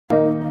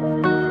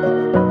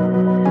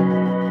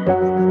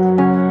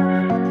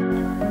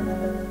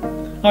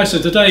Hi,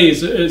 so today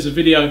is a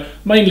video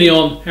mainly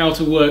on how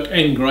to work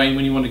Endgrain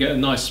when you want to get a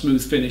nice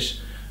smooth finish,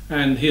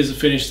 and here's a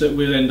finish that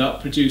we'll end up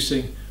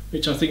producing,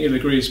 which I think you'll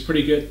agree is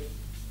pretty good.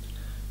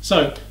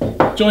 So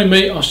join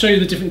me, I'll show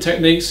you the different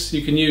techniques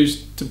you can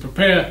use to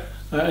prepare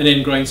an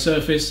Endgrain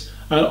surface.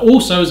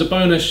 Also, as a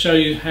bonus, show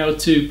you how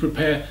to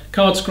prepare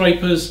card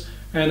scrapers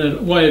and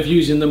a way of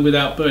using them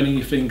without burning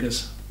your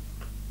fingers.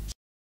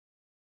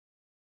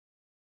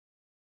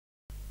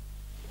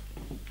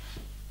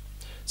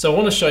 So I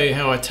want to show you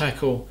how I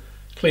tackle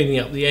cleaning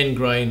up the end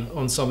grain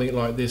on something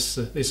like this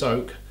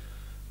oak.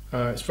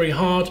 It's very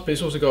hard, but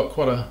it's also got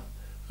quite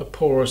a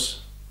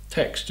porous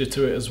texture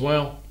to it as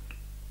well.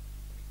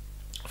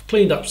 I've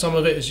cleaned up some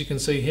of it, as you can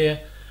see here,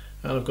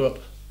 and I've got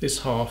this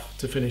half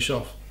to finish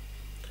off.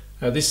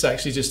 This is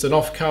actually just an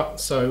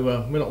offcut, so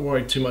we're not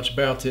worried too much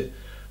about it.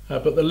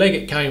 But the leg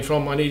it came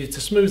from, I needed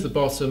to smooth the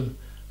bottom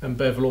and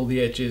bevel all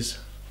the edges.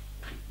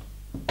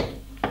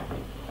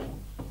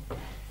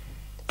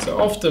 So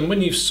often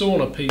when you've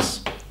sawn a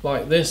piece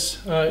like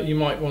this, you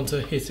might want to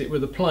hit it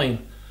with a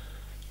plane.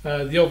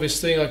 The obvious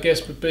thing, I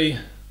guess, would be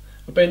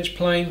a bench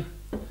plane,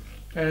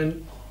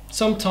 and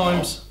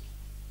sometimes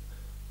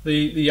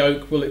the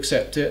oak will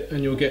accept it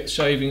and you'll get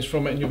shavings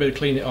from it and you'll better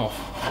clean it off.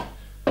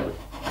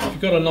 If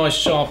you've got a nice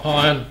sharp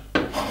iron,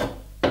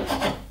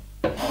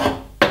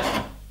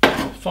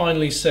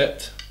 finely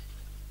set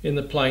in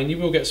the plane, you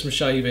will get some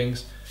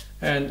shavings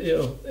and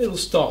it'll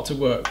start to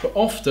work, but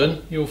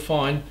often you'll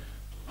find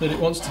that it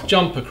wants to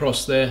jump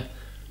across there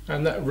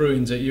and that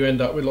ruins it. You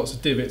end up with lots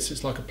of divots.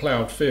 It's like a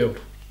ploughed field.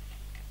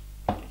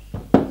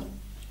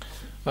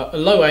 A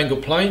low angle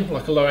plane,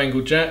 like a low angle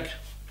jack,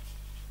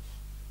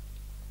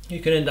 you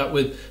can end up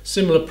with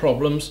similar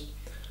problems,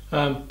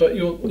 but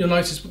you'll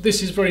notice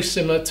this is very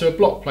similar to a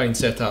block plane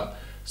setup.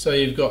 So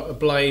you've got a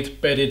blade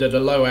bedded at a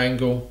low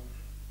angle,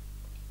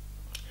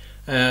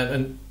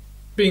 and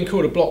being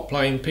called a block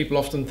plane, people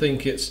often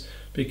think it's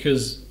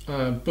because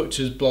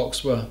butcher's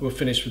blocks were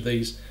finished with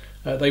these.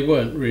 They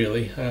weren't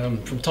really.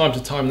 From time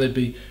to time they'd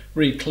be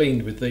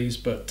re-cleaned with these,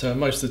 but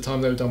most of the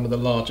time they were done with a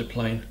larger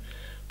plane.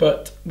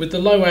 But with the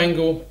low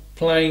angle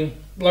plane,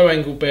 low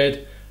angle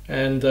bed,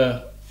 and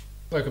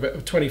like about a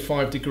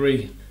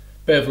 25-degree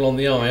bevel on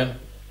the iron,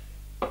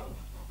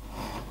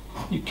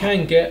 you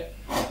can get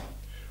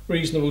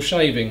reasonable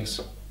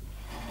shavings,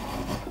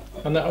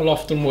 and that will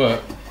often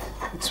work.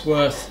 It's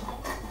worth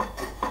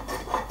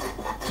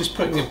just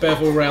putting a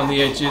bevel around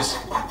the edges.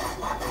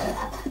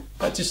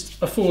 That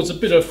just affords a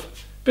bit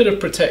of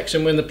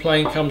protection when the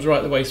plane comes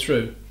right the way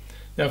through.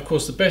 Now, of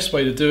course, the best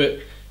way to do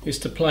it is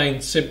to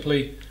plane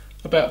simply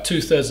about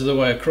 2/3 of the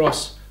way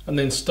across and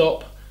then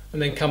stop and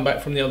then come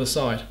back from the other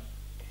side.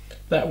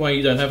 That way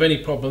you don't have any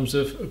problems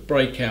of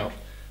breakout.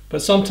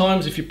 But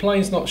sometimes if your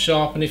plane's not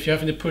sharp and if you're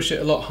having to push it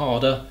a lot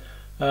harder,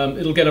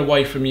 it'll get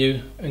away from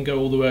you and go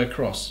all the way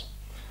across.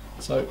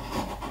 So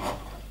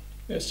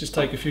let's just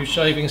take a few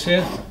shavings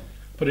here,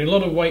 putting a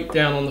lot of weight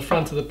down on the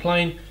front of the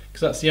plane,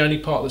 because that's the only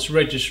part that's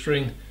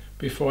registering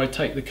before I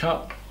take the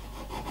cut.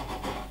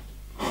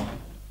 And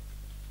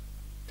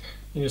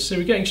you'll see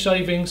we're getting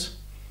shavings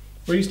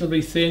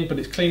reasonably thin, but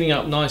it's cleaning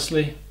up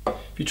nicely.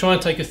 If you try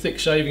and take a thick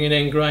shaving in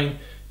end grain,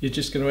 you're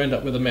just going to end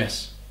up with a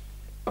mess.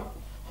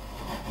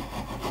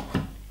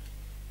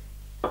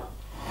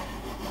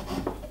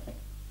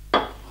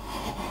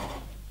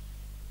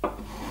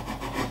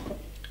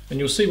 And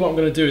you'll see what I'm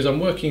going to do is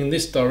I'm working in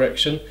this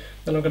direction,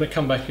 then I'm going to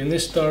come back in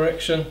this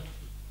direction,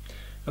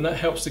 and that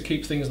helps to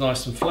keep things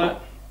nice and flat,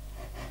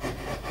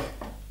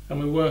 and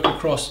we work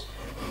across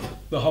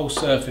the whole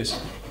surface.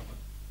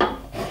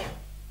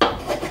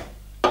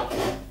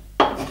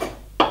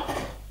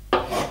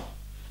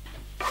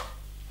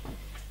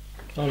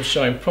 I'm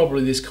showing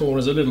probably this corner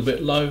is a little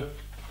bit low.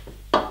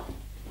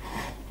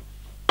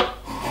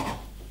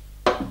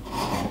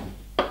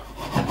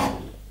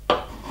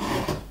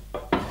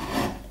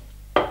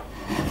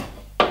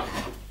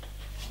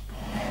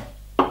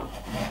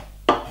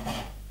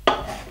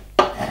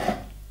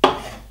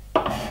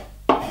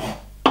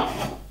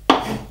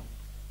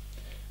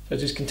 So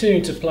just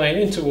continue to plane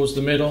in towards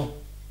the middle,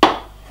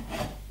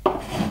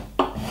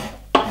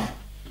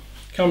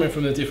 coming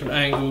from the different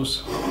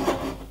angles.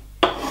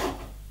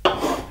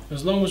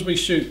 As long as we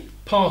shoot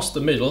past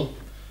the middle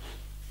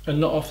and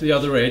not off the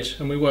other edge,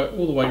 and we work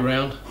all the way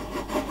around,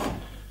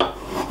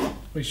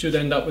 we should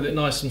end up with it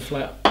nice and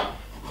flat.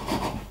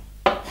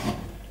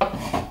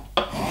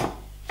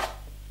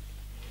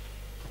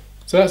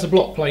 So that's a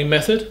block plane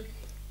method.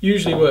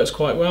 Usually works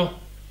quite well.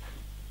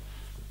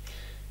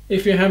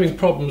 If you're having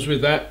problems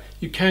with that,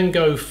 you can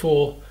go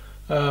for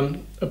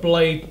a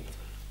blade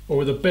or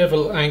with a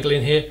bevel angle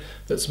in here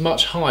that's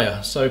much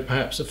higher, so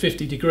perhaps a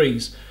 50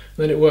 degrees.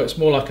 Then it works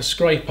more like a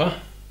scraper,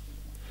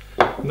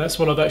 and that's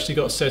what I've actually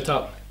got set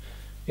up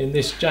in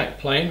this jack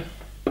plane.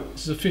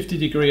 This is a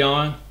 50-degree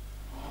iron.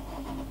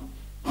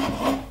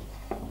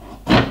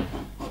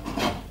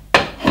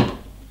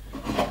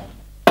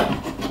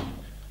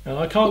 And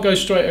I can't go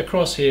straight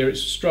across here,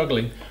 it's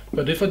struggling,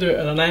 but if I do it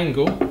at an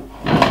angle,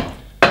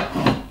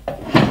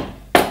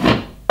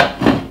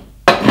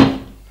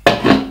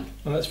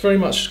 And that's very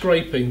much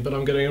scraping, but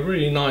I'm getting a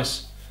really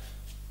nice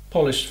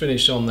polished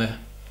finish on there.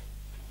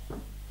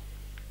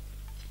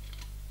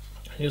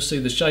 You'll see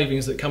the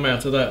shavings that come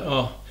out of that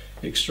are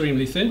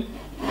extremely thin.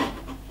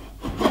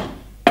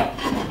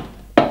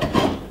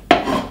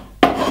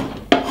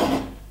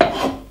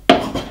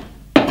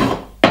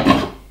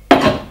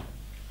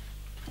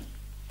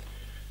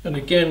 And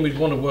again, we'd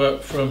want to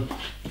work from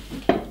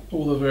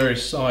all the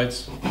various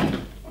sides.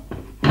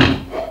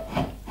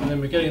 And then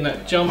we're getting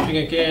that jumping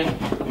again.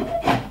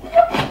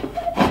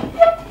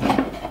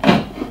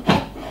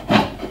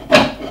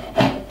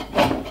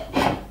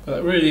 But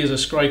that really is a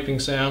scraping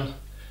sound.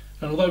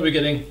 And although we're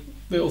getting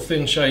little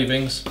thin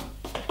shavings,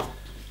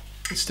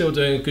 it's still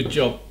doing a good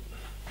job.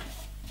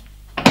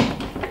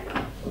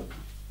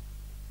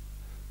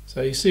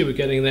 So you see we're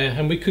getting there,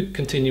 and we could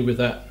continue with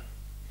that.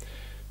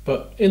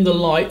 But in the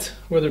light,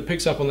 whether it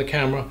picks up on the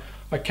camera,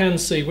 I can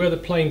see where the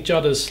plane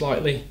judders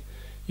slightly.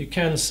 You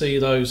can see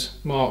those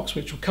marks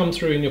which will come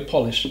through in your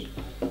polish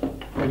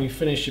when you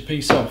finish your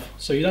piece off.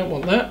 So you don't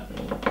want that.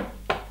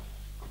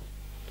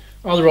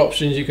 Other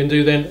options you can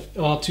do then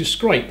are to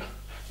scrape.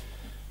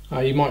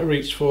 You might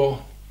reach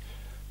for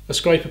a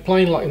scraper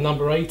plane like a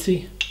number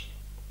 80.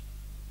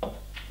 You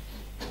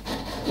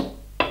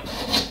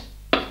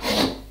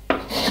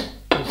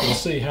can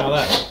see how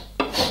that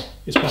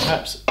is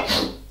perhaps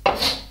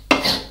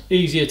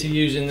easier to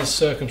use in this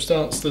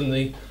circumstance than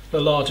the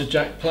larger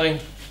jack plane.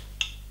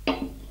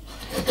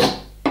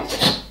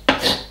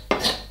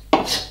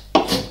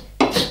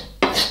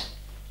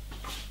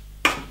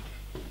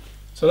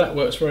 So that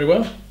works very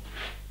well.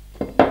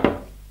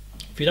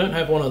 If you don't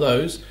have one of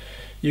those,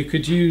 you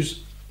could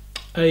use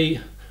a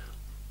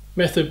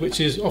method which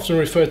is often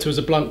referred to as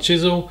a blunt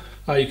chisel.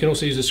 You can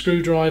also use a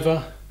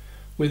screwdriver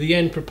with the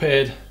end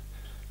prepared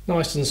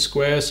nice and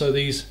square, so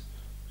these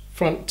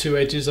front two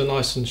edges are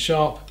nice and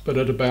sharp but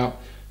at about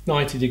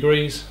 90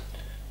 degrees.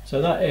 So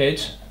that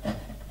edge,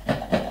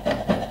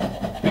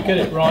 if we get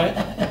it right,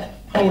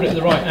 hold it at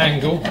the right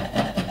angle,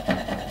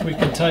 we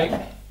can take,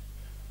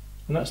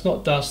 and that's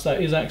not dust,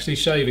 that is actually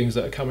shavings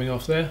that are coming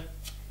off there,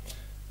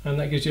 and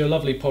that gives you a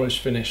lovely polished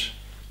finish.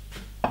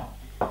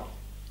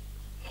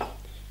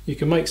 You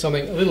can make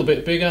something a little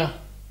bit bigger.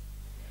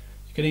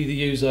 You can either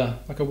use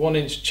like a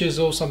 1-inch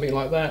chisel, something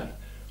like that,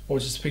 or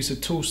just a piece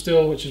of tool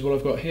steel, which is what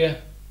I've got here,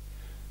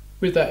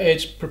 with that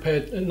edge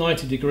prepared at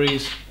 90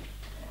 degrees.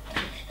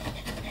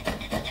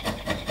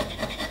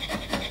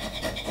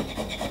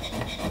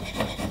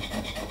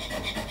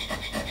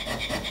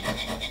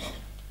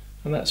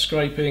 And that's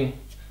scraping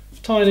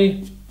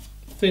tiny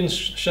thin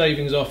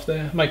shavings off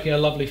there, making a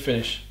lovely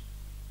finish.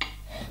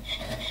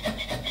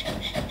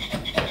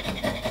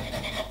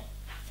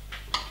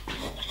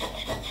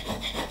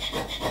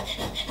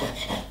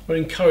 I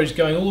would encourage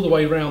going all the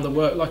way around the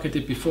work like I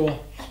did before.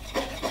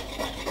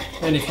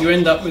 And if you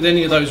end up with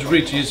any of those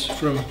ridges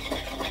from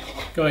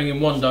going in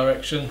one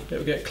direction, it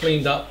will get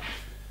cleaned up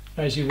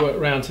as you work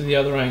round to the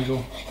other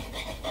angle.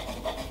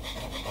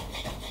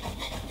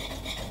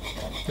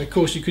 And of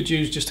course you could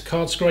use just a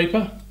card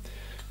scraper.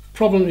 The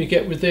problem you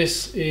get with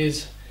this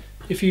is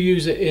if you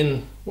use it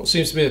in what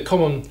seems to be a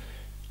common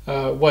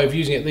way of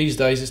using it these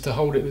days, is to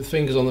hold it with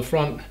fingers on the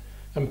front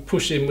and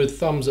push in with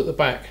thumbs at the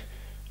back,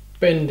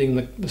 bending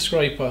the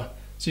scraper.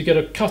 So you get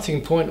a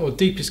cutting point, or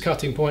deepest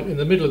cutting point, in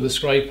the middle of the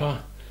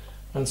scraper.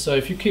 And so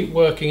if you keep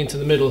working into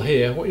the middle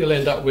here, what you'll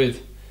end up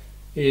with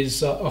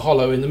is a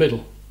hollow in the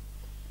middle.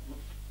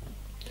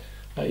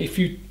 If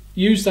you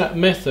use that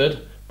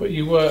method but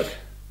you work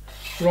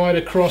right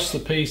across the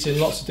piece in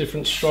lots of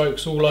different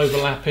strokes, all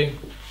overlapping,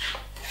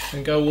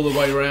 and go all the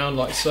way around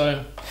like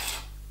so,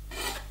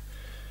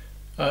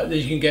 then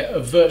you can get a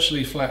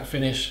virtually flat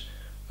finish,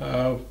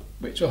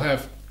 which will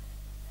have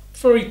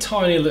very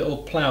tiny little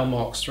plough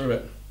marks through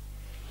it.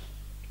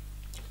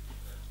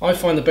 I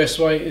find the best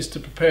way is to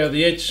prepare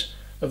the edge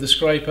of the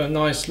scraper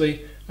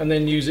nicely and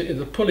then use it in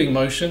the pulling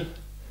motion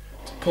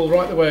to pull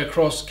right the way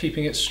across,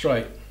 keeping it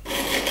straight.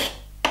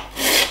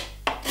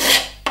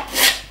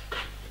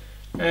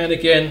 And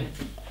again,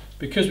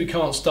 because we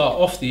can't start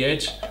off the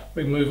edge,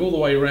 we move all the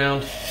way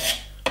around,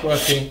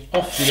 working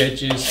off the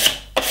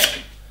edges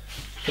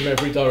from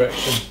every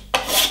direction.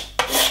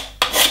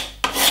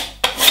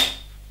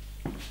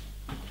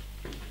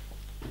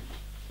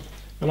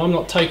 And I'm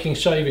not taking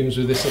shavings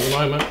with this at the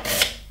moment.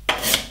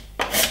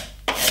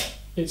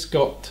 It's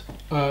got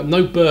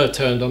no burr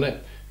turned on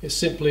it. It's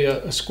simply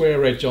a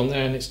square edge on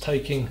there, and it's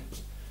taking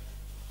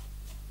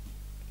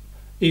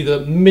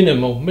either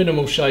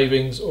minimal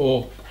shavings,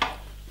 or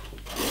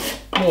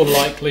more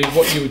likely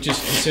what you would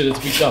just consider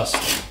to be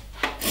dust.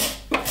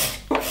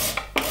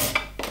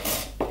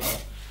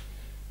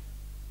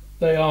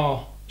 They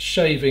are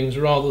shavings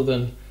rather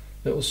than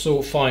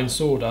little fine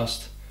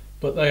sawdust,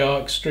 but they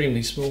are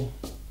extremely small.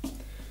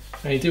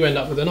 And you do end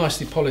up with a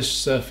nicely polished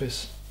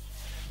surface.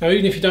 Now,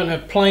 even if you don't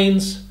have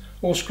planes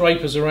or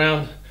scrapers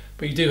around,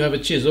 but you do have a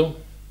chisel,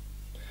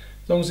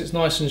 as long as it's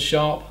nice and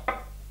sharp,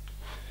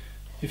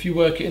 if you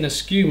work it in a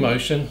skew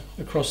motion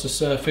across the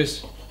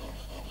surface,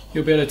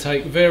 you'll be able to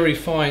take very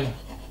fine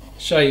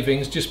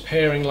shavings, just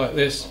paring like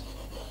this,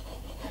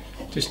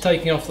 just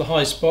taking off the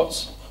high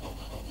spots.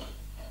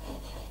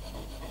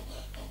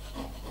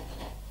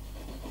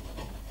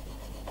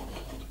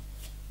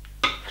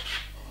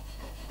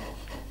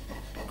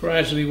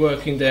 Gradually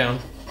working down.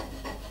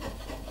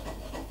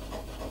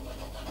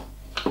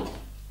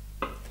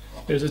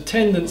 There's a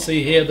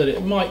tendency here that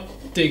it might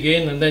dig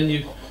in, and then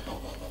you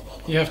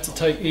have to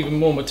take even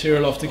more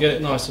material off to get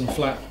it nice and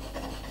flat.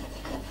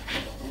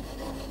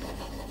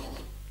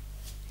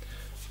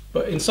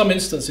 But in some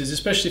instances,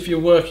 especially if you're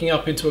working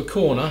up into a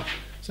corner,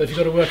 so if you've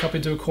got to work up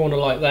into a corner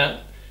like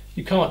that,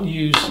 you can't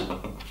use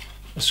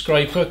a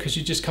scraper because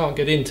you just can't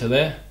get into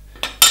there.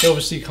 You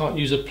obviously can't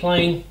use a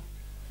plane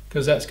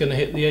because that's going to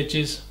hit the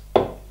edges.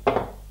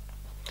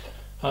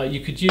 You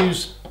could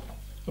use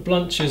a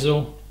blunt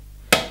chisel,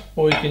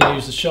 or you can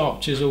use the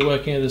sharp chisel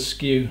working at a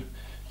skew,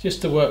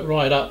 just to work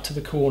right up to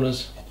the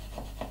corners.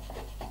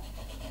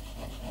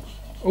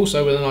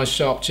 Also, with a nice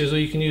sharp chisel,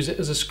 you can use it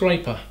as a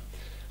scraper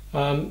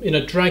in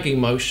a dragging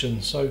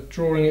motion, so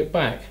drawing it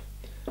back.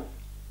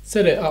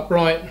 Set it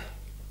upright,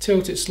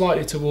 tilt it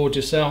slightly toward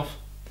yourself,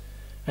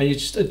 and you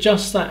just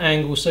adjust that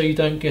angle so you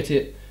don't get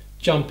it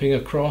jumping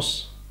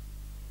across.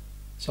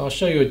 So I'll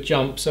show you a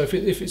jump. So if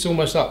it's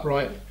almost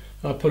upright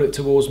and I pull it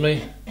towards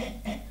me,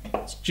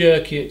 it's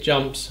jerky, it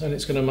jumps, and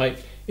it's going to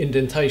make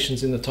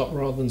indentations in the top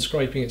rather than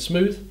scraping it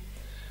smooth.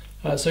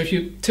 So if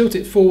you tilt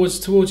it forwards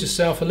towards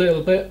yourself a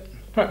little bit,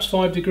 perhaps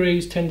 5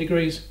 degrees, 10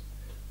 degrees,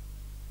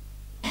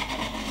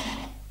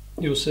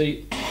 you'll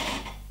see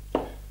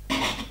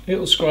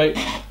it'll scrape.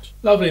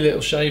 Lovely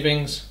little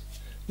shavings,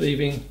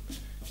 leaving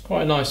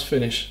quite a nice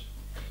finish.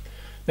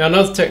 Now,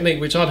 another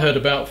technique which I'd heard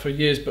about for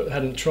years but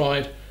hadn't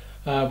tried,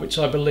 which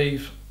I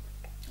believe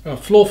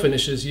floor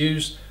finishers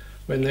use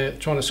when they're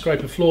trying to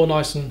scrape a floor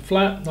nice and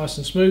flat, nice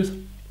and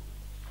smooth,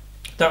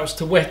 that was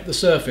to wet the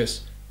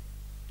surface.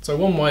 So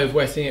one way of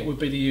wetting it would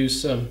be to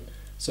use some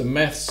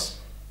meths.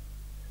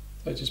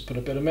 So just put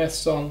a bit of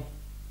meths on.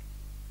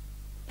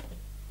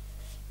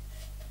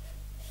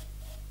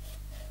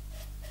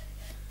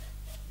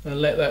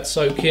 And let that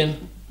soak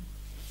in.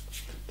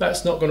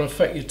 That's not going to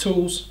affect your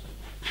tools.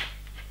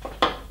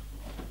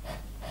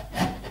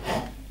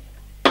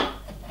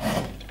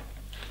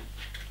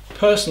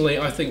 Personally,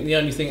 I think the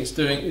only thing it's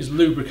doing is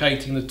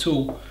lubricating the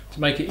tool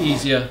to make it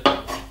easier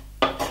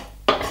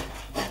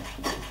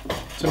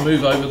to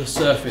move over the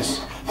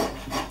surface.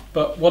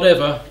 But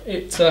whatever,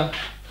 it's an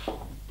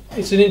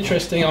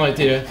interesting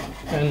idea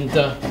and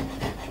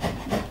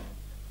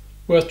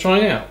worth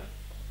trying out.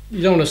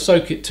 You don't want to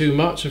soak it too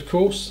much, of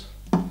course,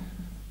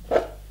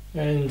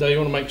 and you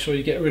want to make sure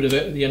you get rid of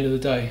it at the end of the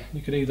day.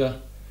 You can either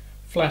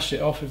flash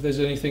it off if there's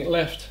anything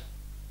left,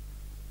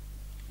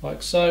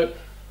 like so.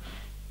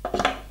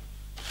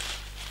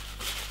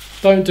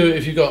 Don't do it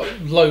if you've got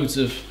loads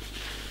of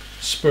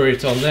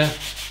spirit on there.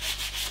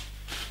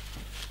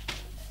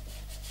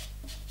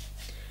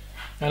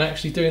 And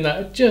actually doing that,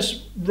 it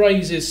just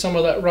raises some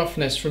of that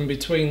roughness from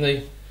between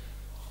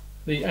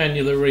the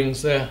annular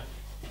rings there.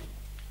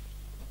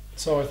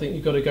 So I think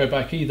you've got to go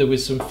back either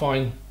with some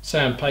fine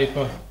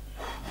sandpaper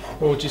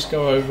or just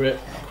go over it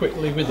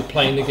quickly with the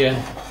plane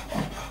again.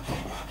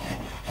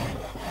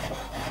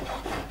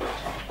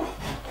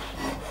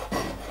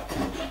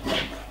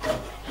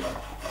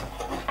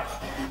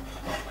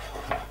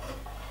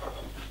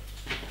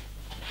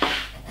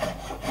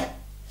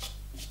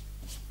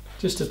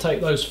 Just to take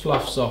those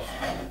fluffs off.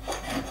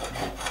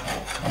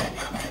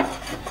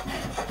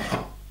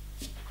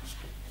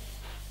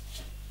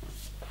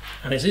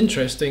 And it's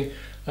interesting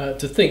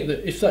to think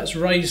that if that's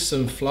raised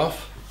some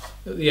fluff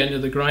at the end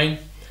of the grain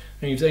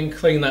and you then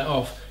clean that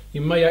off,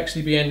 you may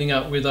actually be ending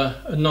up with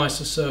a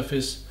nicer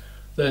surface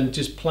than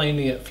just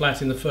planing it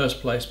flat in the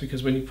first place,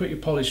 because when you put your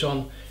polish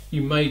on,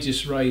 you may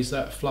just raise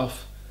that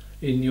fluff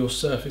in your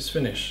surface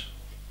finish.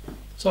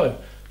 So,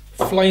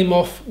 flame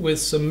off with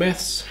some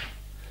meths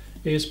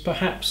is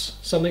perhaps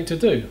something to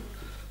do.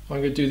 I'm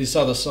going to do this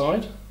other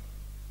side.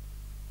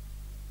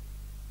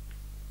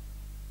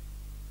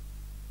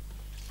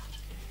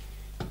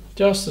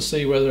 Just to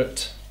see whether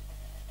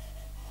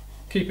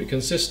keep it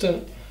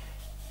consistent.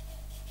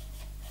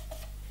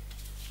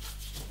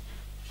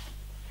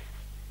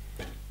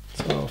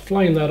 So I'll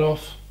flame that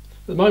off.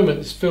 At the moment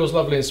it feels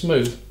lovely and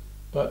smooth,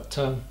 but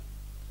if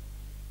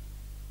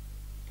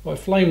I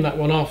flame that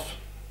one off,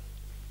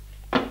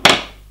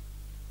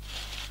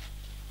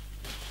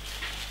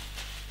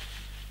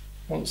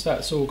 once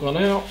that's all gone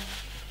out,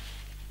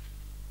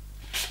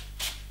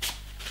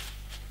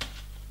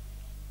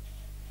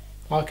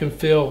 I can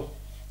feel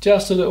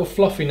just a little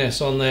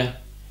fluffiness on there.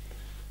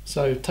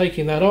 So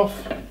taking that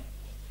off,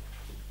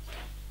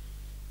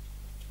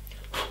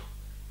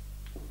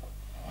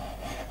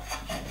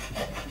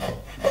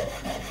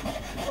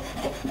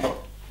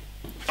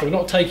 so we're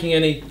not taking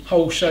any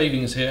whole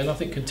shavings here,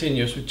 nothing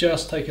continuous, we're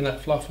just taking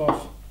that fluff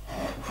off.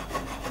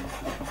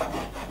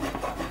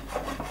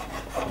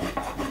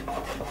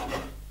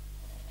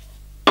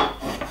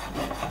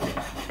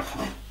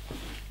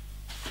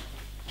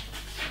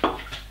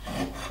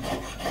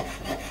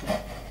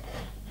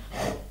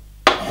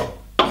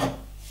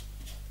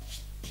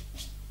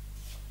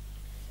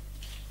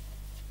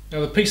 Now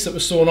the piece that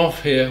was sawn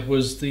off here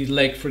was the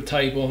leg for a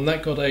table, and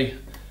that got a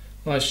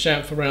nice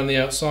chamfer around the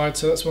outside,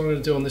 so that's what I'm going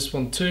to do on this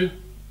one too.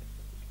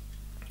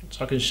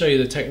 So I can show you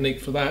the technique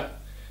for that.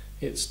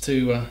 It's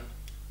to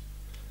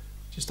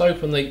just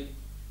open the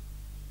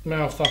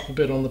mouth up a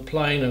bit on the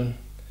plane and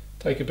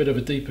take a bit of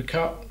a deeper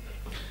cut.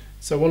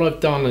 So what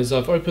I've done is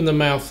I've opened the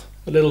mouth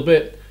a little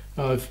bit,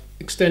 I've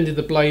extended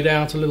the blade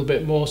out a little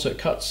bit more so it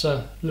cuts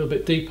a little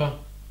bit deeper,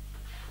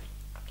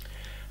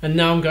 and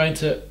now I'm going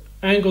to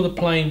angle the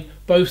plane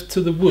both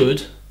to the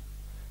wood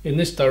in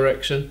this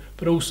direction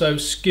but also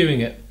skewing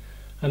it,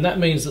 and that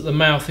means that the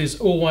mouth is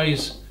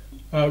always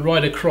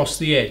right across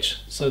the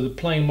edge so the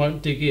plane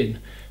won't dig in.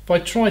 If I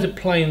try to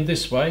plane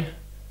this way,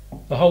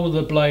 the whole of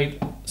the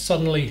blade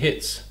suddenly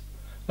hits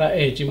that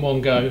edge in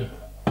one go,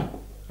 and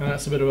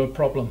that's a bit of a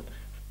problem.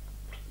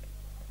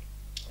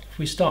 If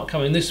we start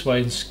coming this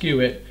way and skew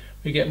it,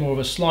 we get more of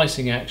a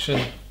slicing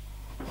action,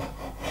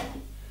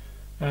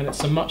 and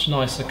it's a much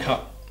nicer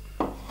cut.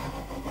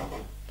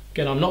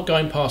 Again, I'm not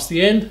going past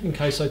the end in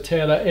case I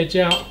tear that edge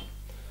out,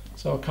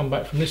 so I'll come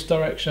back from this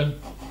direction.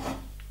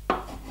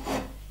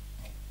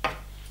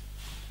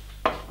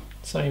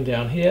 Same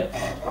down here.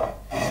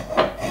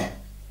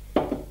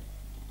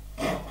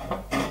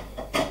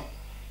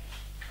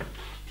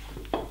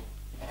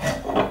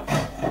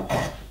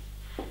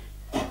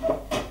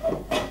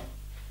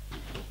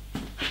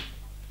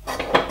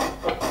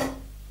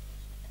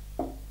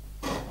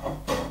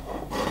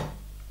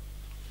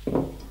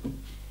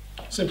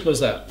 Simple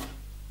as that.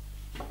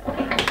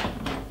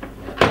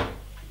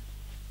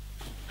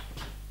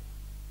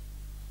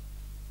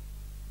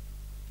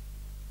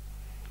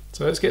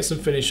 So let's get some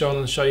finish on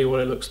and show you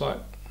what it looks like.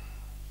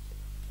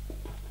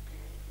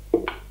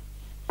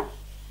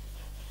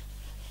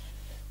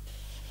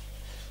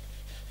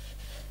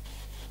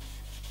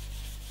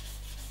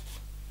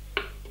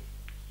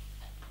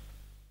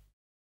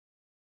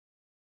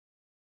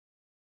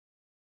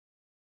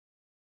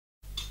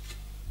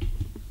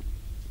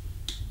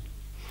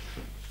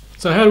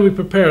 So how do we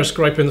prepare a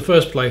scraper in the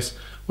first place?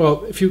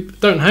 Well, if you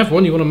don't have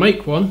one, you want to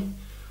make one,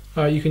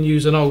 you can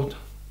use an old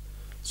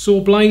saw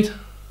blade.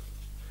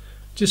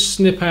 Just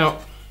snip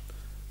out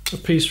a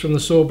piece from the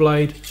saw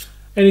blade,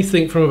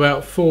 anything from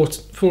about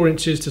 4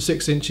 inches to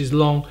 6 inches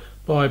long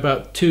by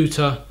about 2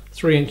 to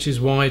 3 inches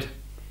wide.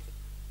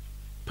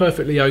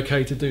 Perfectly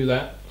okay to do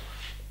that.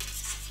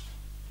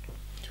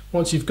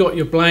 Once you've got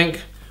your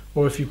blank,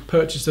 or if you've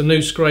purchased a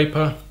new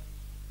scraper,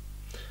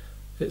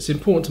 it's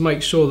important to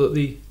make sure that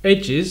the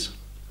edges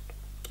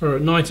are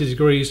at 90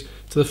 degrees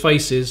to the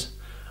faces.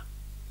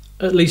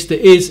 At least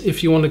it is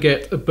if you want to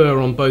get a burr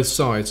on both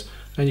sides,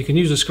 and you can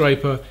use a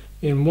scraper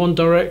in one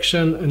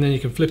direction and then you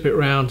can flip it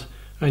around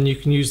and you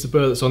can use the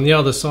burr that's on the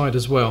other side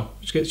as well,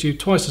 which gets you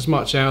twice as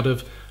much out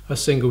of a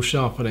single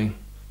sharpening.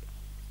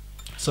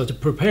 So to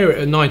prepare it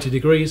at 90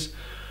 degrees,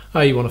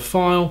 you want a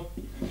file.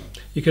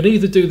 You can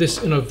either do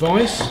this in a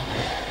vise,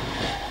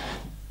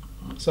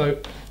 so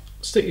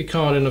stick your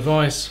card in a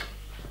vise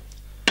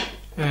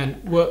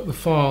and work the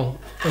file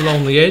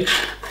along the edge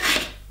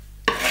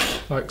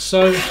like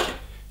so.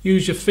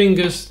 Use your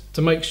fingers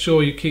to make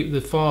sure you keep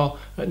the file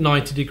at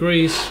 90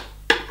 degrees.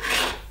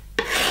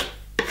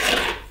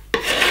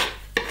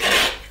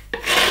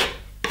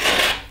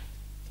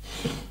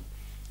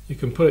 You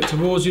can put it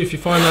towards you if you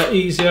find that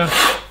easier.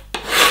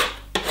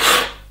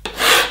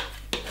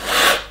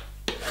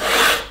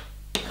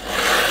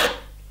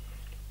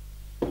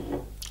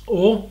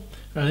 Or,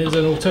 and here's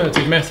an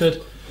alternative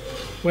method,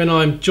 when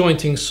I'm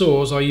jointing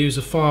saws I use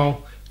a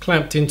file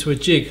clamped into a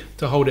jig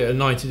to hold it at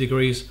 90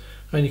 degrees,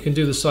 and you can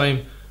do the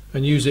same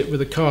and use it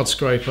with a card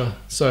scraper.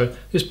 So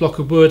this block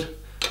of wood,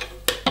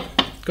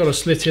 got a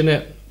slit in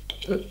it,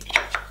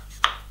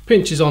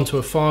 pinches onto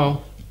a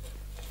file,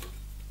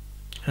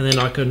 and then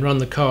I can run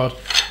the card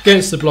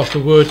against the block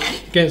of wood,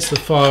 against the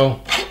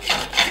file,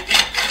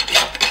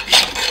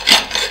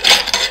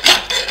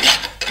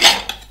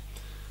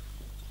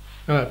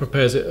 and that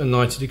prepares it at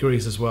 90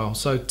 degrees as well.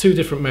 So 2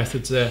 different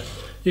methods there.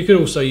 You could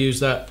also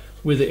use that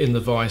with it in the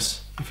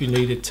vise if you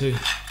needed to.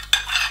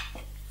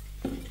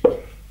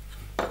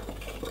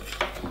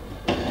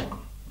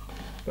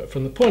 But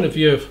from the point of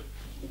view of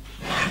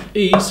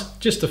ease,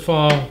 just a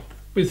file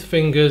with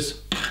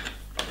fingers.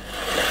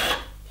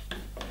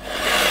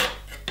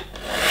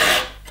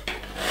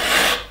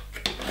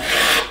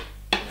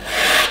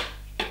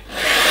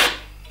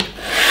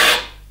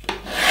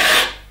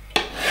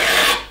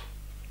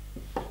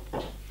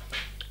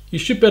 You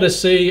should better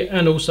see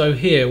and also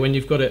hear when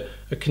you've got it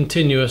a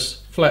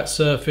continuous flat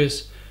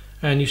surface,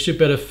 and you should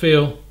better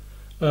feel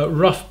a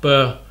rough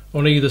burr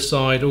on either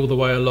side all the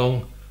way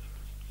along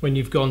when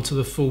you've gone to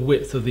the full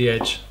width of the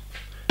edge.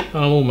 And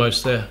I'm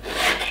almost there.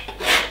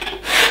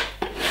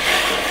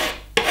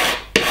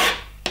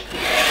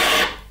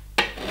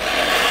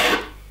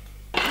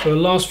 For the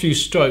last few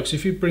strokes,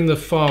 if you bring the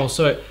file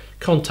so it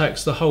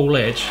contacts the whole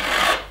edge,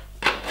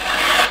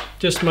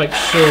 just make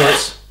sure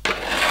it's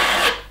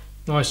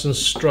nice and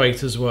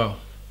straight as well.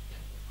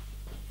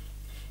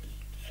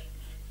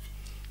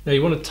 Now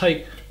you want to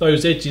take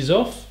those edges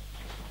off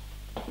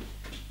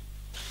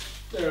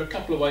There are a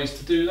couple of ways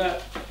to do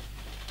that.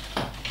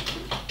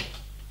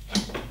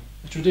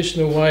 The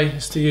traditional way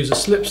is to use a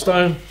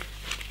slipstone,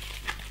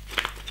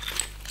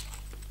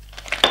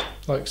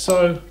 like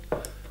so,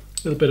 a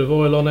little bit of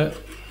oil on it.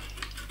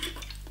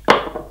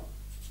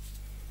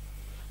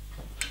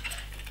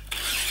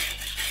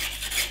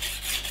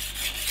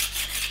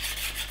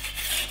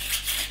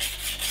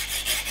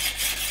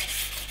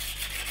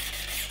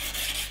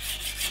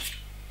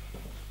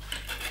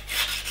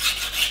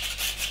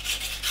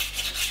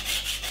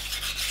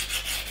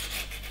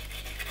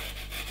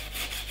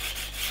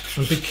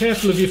 And be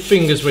careful of your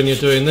fingers when you're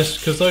doing this,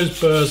 because those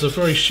burrs are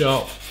very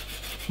sharp.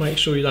 Make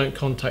sure you don't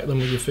contact them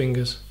with your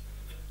fingers,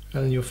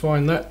 and you'll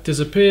find that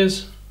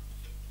disappears.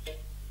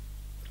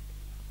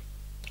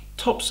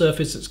 Top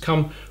surface that's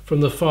come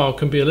from the file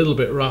can be a little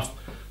bit rough,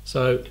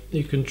 so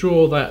you can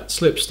draw that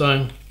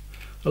slipstone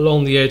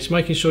along the edge,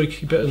 making sure you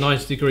keep it at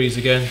 90 degrees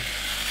again,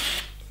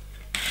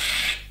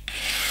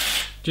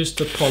 just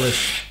to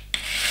polish.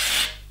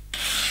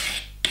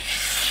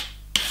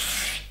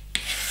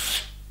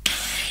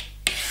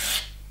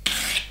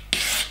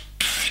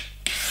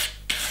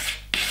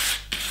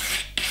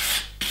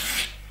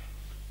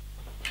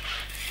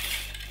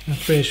 And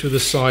finish with the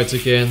sides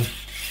again,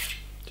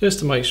 just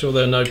to make sure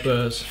there are no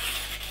burrs.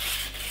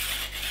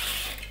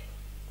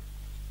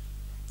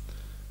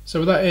 So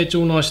with that edge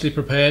all nicely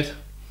prepared,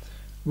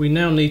 we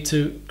now need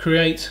to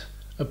create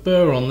a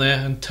burr on there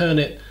and turn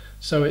it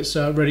so it's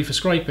ready for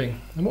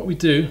scraping. And what we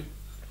do,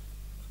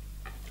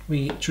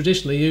 we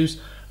traditionally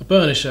use a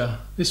burnisher.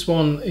 This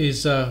one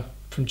is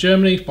from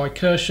Germany by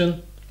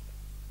Kirschen.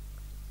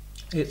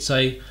 It's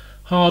a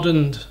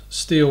hardened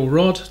steel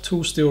rod,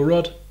 tool steel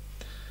rod.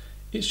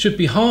 It should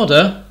be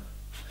harder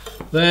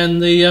than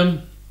the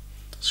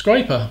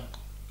scraper,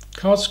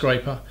 card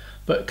scraper,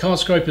 but card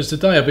scrapers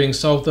today are being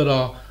sold that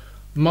are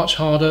much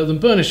harder than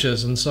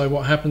burnishers, and so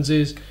what happens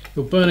is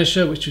your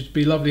burnisher, which should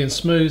be lovely and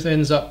smooth,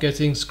 ends up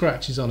getting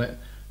scratches on it,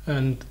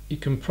 and you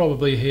can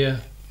probably hear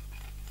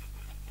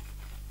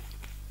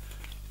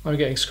I'm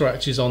getting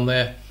scratches on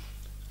there.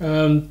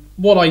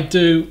 What I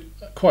do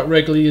quite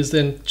regularly is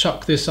then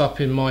chuck this up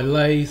in my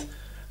lathe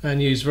and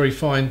use very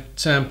fine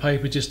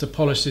sandpaper just to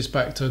polish this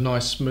back to a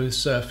nice smooth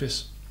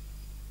surface.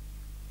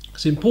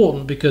 It's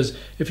important because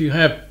if you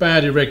have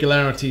bad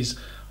irregularities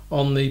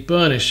on the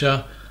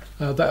burnisher,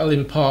 that'll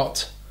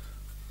impart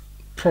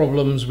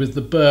problems with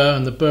the burr,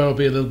 and the burr will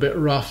be a little bit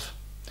rough,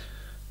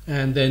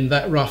 and then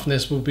that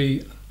roughness will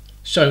be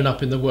shown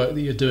up in the work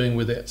that you're doing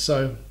with it.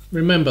 So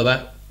remember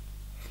that.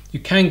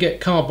 You can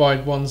get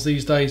carbide ones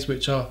these days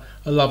which are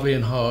lovely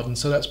and hard, and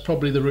so that's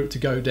probably the route to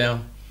go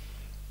down.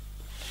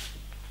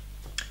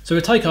 So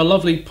we take our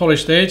lovely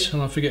polished edge,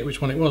 and I forget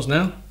which one it was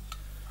now.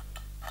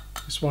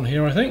 This one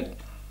here, I think.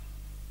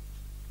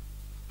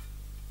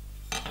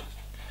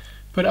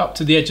 Put it up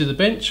to the edge of the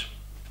bench.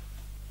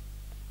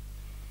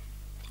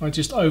 I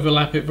just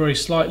overlap it very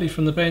slightly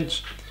from the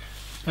bench,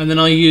 and then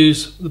I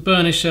use the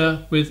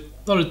burnisher with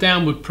a lot of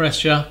downward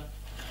pressure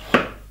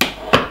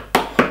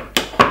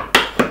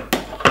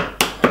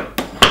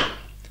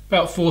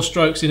about 4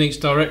 strokes in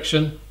each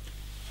direction.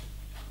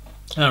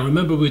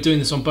 Remember, we're doing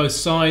this on both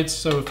sides,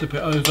 so we'll flip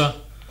it over.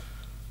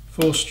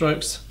 4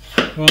 strokes.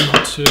 1,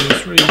 2,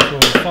 3,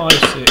 4, 5,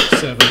 6,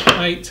 7,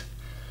 8.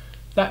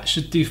 That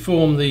should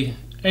deform the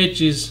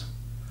edges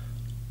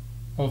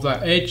of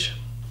that edge,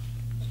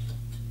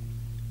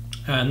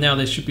 and now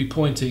they should be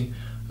pointing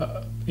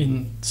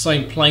in the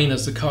same plane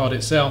as the card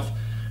itself,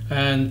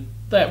 and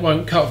that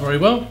won't cut very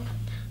well.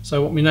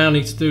 So what we now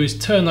need to do is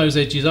turn those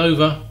edges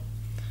over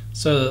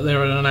so that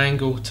they're at an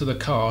angle to the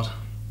card.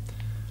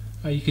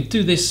 You can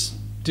do this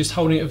just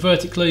holding it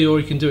vertically, or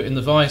you can do it in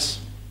the vise.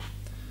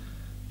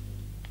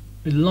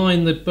 We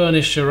line the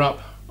burnisher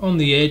up on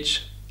the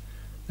edge.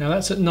 Now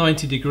that's at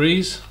 90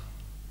 degrees.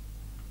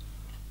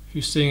 If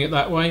you're seeing it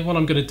that way, what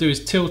I'm going to do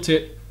is tilt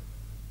it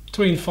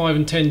between 5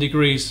 and 10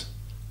 degrees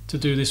to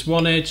do this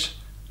one edge,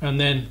 and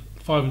then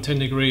 5 and 10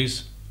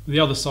 degrees the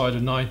other side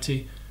of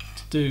 90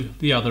 to do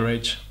the other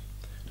edge.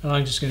 And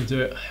I'm just going to do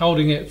it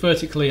holding it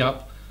vertically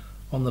up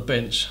on the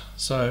bench.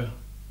 So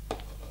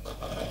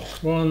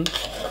 1,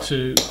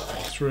 2,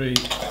 3,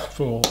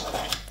 4,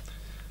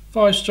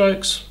 5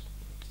 strokes,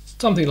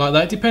 something like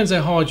that. It depends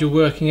how hard you're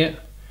working it,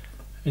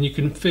 and you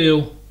can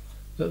feel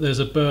that there's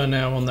a burr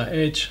now on that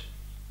edge.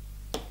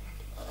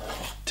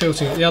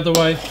 Tilting it the other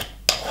way.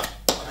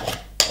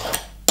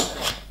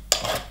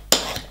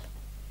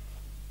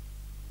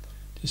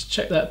 Just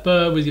check that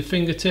burr with your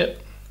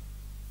fingertip.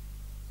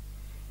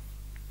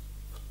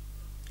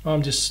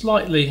 I'm just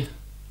slightly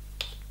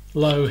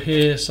low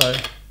here, so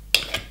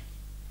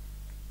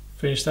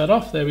finish that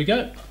off. There we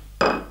go.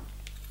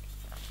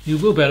 You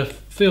will be able to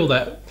feel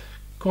that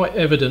quite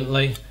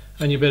evidently,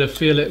 and you better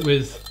feel it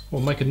with, or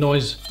make a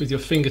noise with your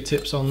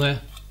fingertips on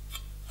there.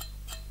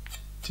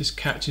 Just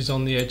catches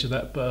on the edge of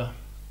that burr.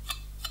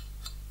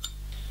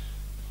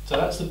 So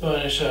that's the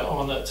burnisher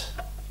on at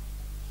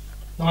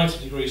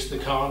 90 degrees to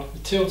the card. We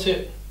tilt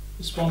it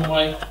this one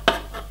way.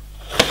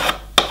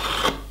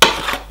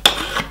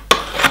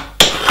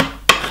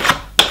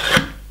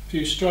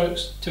 few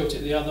strokes, tilt it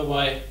the other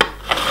way.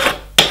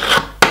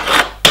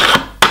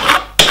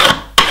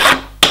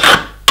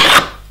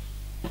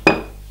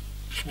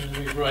 And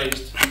we've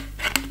raised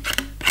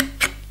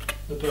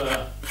the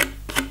burr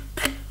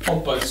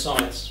on both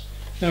sides.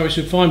 Now we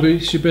should find we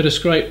should be able to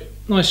scrape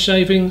nice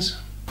shavings.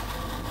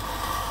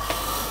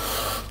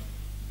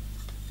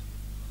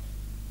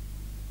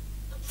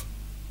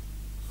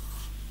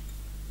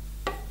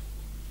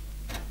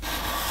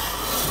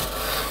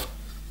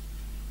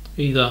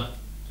 Either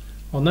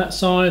on that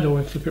side, or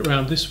we flip it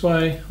around this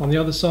way on the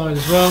other side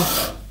as well.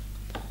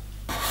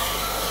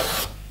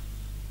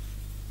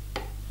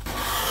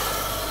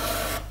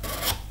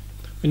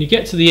 When you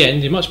get to the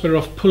end, you're much better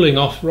off pulling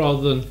off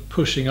rather than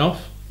pushing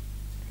off.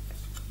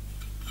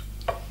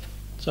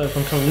 So if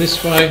I'm coming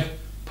this way,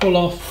 pull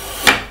off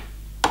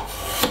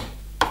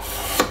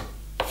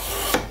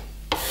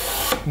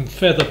and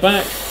feather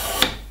back.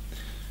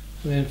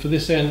 And then for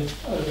this end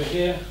over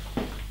here,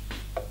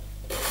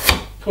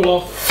 pull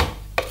off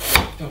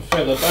and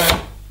feather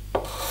back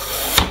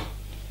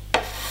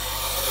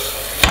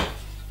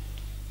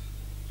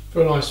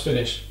for a nice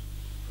finish.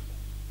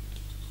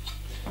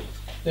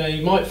 Now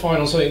you might find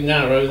on something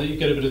narrow that you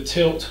get a bit of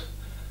tilt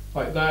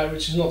like that,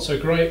 which is not so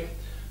great.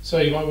 So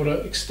you might want to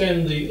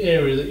extend the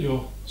area that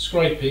you're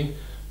scraping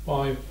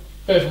by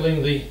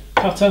beveling the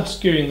cutter,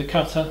 skewing the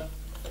cutter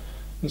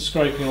and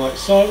scraping like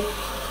so.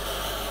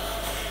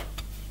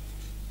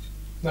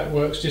 That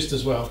works just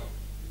as well.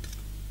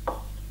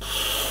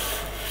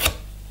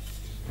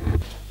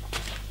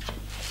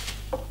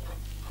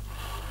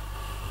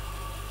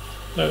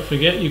 Don't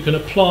forget, you can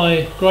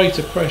apply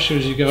greater pressure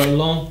as you go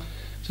along,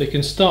 so you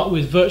can start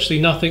with virtually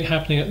nothing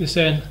happening at this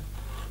end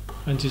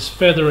and just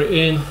feather it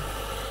in.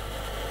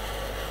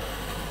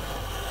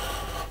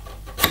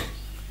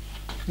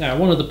 Now,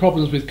 one of the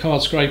problems with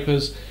card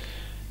scrapers,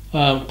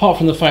 apart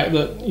from the fact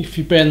that if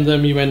you bend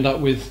them you end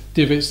up with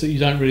divots that you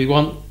don't really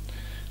want,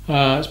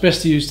 it's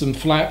best to use them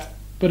flat,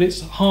 but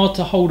it's hard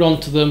to hold on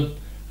to them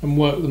and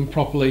work them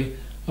properly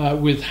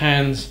with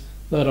hands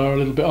that are a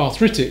little bit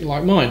arthritic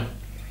like mine.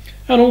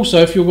 And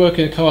also, if you're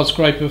working a card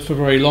scraper for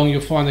very long,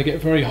 you'll find they get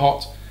very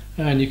hot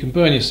and you can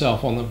burn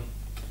yourself on them.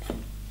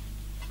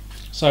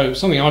 So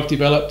something I've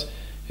developed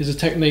is a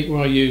technique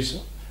where I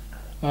use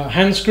a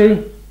hand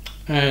screw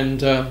and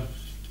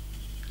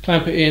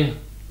clamp it in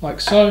like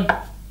so.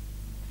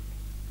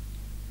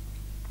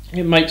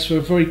 It makes for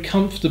a very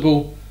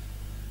comfortable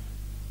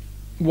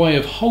way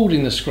of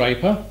holding the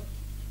scraper.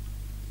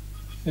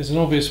 There's an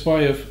obvious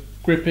way of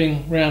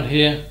gripping round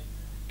here,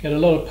 get a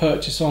lot of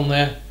purchase on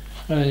there,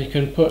 and then you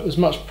can put as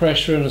much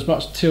pressure and as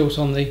much tilt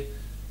on the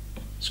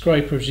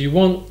scraper as you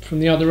want from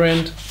the other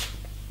end.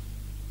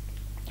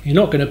 You're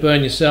not going to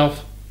burn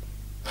yourself.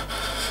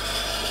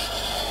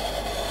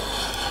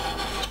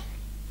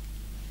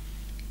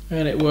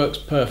 And it works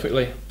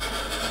perfectly.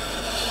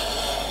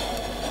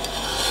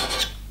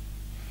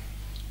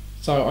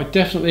 So I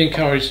definitely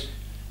encourage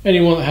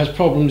anyone that has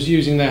problems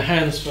using their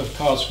hands for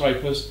card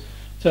scrapers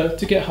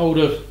to get hold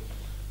of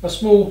a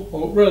small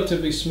or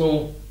relatively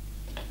small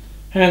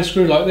hand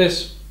screw like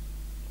this.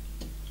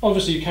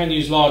 Obviously you can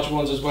use larger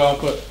ones as well,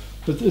 but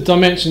the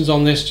dimensions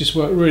on this just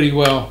work really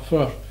well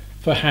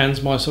for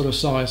hands my sort of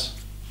size.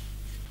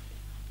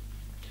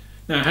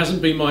 Now, it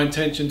hasn't been my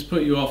intention to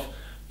put you off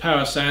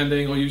power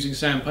sanding or using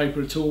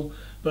sandpaper at all,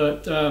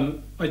 but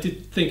I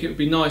did think it would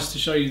be nice to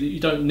show you that you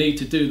don't need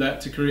to do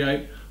that to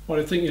create what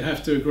I think you'd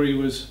have to agree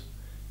was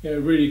a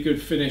really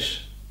good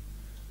finish,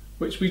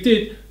 which we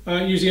did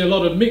using a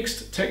lot of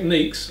mixed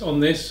techniques on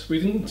this.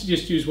 We didn't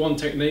just use one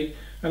technique,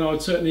 and I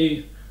would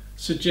certainly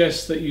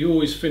suggest that you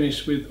always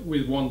finish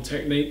with one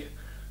technique,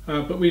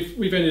 but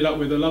we've ended up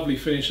with a lovely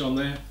finish on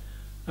there,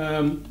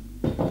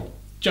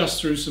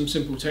 just through some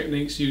simple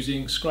techniques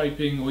using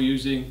scraping or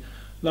using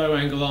low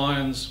angle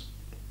irons,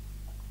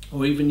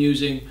 or even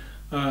using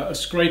a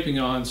scraping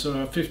iron,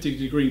 so a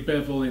 50-degree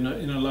bevel in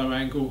a low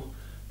angle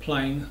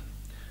plane.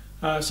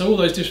 So all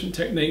those different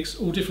techniques,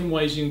 all different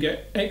ways you can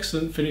get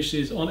excellent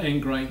finishes on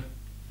Endgrain.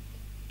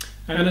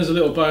 And as a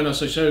little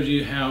bonus, I showed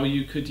you how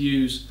you could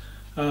use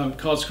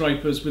card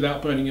scrapers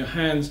without burning your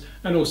hands,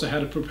 and also how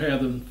to prepare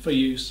them for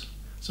use.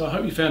 So I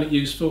hope you found it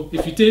useful.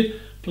 If you did,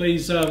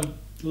 please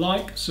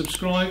like,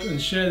 subscribe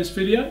and share this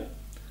video,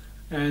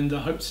 and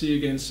I hope to see you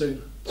again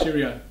soon.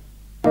 Cheerio.